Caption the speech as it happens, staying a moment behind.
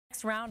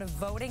next round of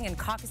voting and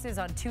caucuses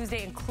on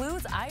Tuesday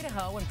includes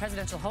Idaho, and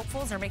presidential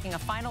hopefuls are making a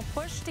final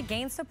push to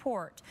gain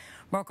support.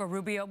 Marco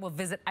Rubio will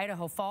visit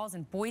Idaho Falls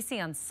and Boise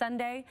on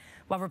Sunday,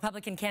 while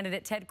Republican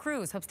candidate Ted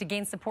Cruz hopes to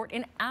gain support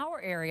in our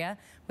area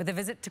with a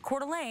visit to Coeur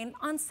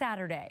on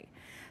Saturday.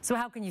 So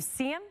how can you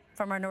see him?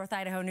 From our North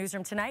Idaho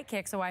newsroom tonight,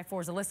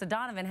 KXOI4's Alyssa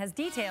Donovan has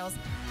details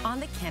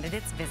on the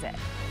candidate's visit.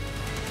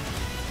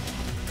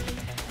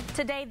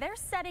 Today, they're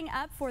setting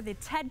up for the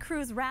Ted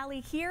Cruz rally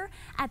here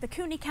at the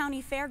Coeur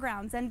County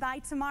Fairgrounds. And by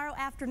tomorrow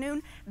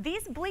afternoon,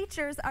 these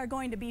bleachers are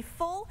going to be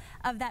full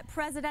of that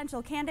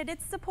presidential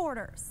candidate's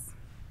supporters.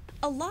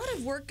 A lot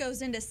of work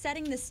goes into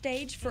setting the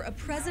stage for a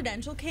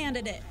presidential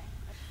candidate.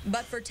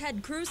 But for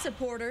Ted Cruz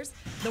supporters,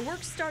 the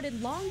work started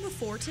long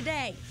before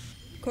today.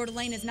 Coeur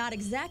d'Alene is not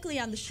exactly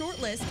on the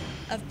short list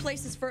of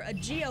places for a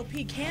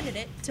GOP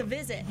candidate to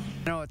visit.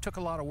 You know, it took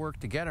a lot of work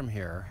to get him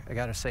here. I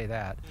got to say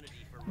that.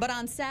 But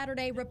on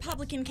Saturday,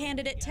 Republican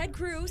candidate Ted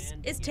Cruz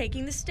is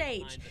taking the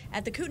stage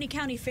at the Coeur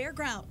County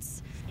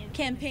Fairgrounds.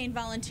 Campaign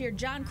volunteer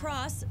John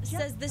Cross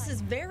says this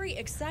is very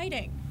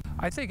exciting.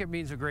 I think it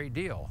means a great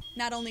deal.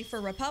 Not only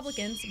for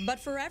Republicans, but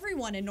for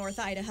everyone in North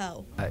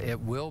Idaho. It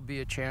will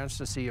be a chance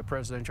to see a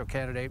presidential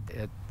candidate.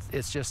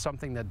 It's just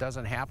something that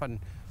doesn't happen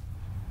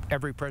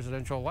every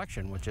presidential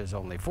election, which is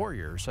only 4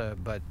 years,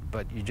 but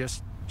you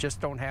just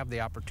don't have the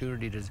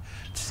opportunity to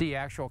see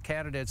actual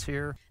candidates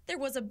here. There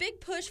was a big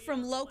push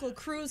from local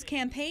Cruz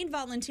campaign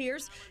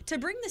volunteers to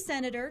bring the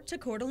senator to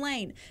Coeur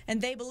d'Alene,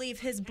 and they believe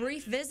his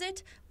brief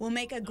visit will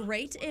make a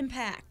great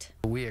impact.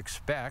 We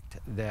expect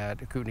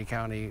that Coeur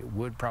County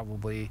would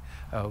probably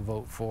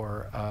vote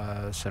for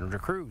Senator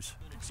Cruz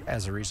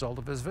as a result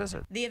of his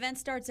visit. The event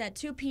starts at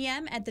 2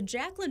 p.m. at the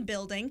Jacqueline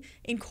Building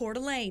in Coeur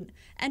d'Alene.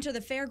 Enter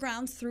the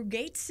fairgrounds through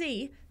Gate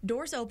C.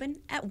 Doors open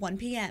at 1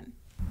 p.m.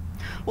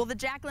 Well, the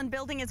Jacqueline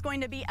Building is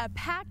going to be a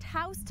packed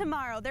house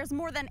tomorrow. There's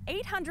more than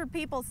 800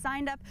 people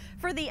signed up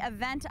for the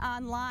event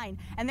online,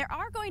 and there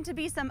are going to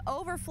be some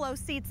overflow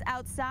seats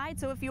outside,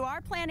 so if you are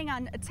planning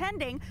on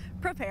attending,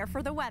 prepare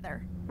for the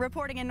weather.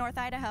 Reporting in North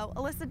Idaho,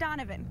 Alyssa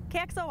Donovan,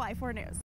 KXOI4 News.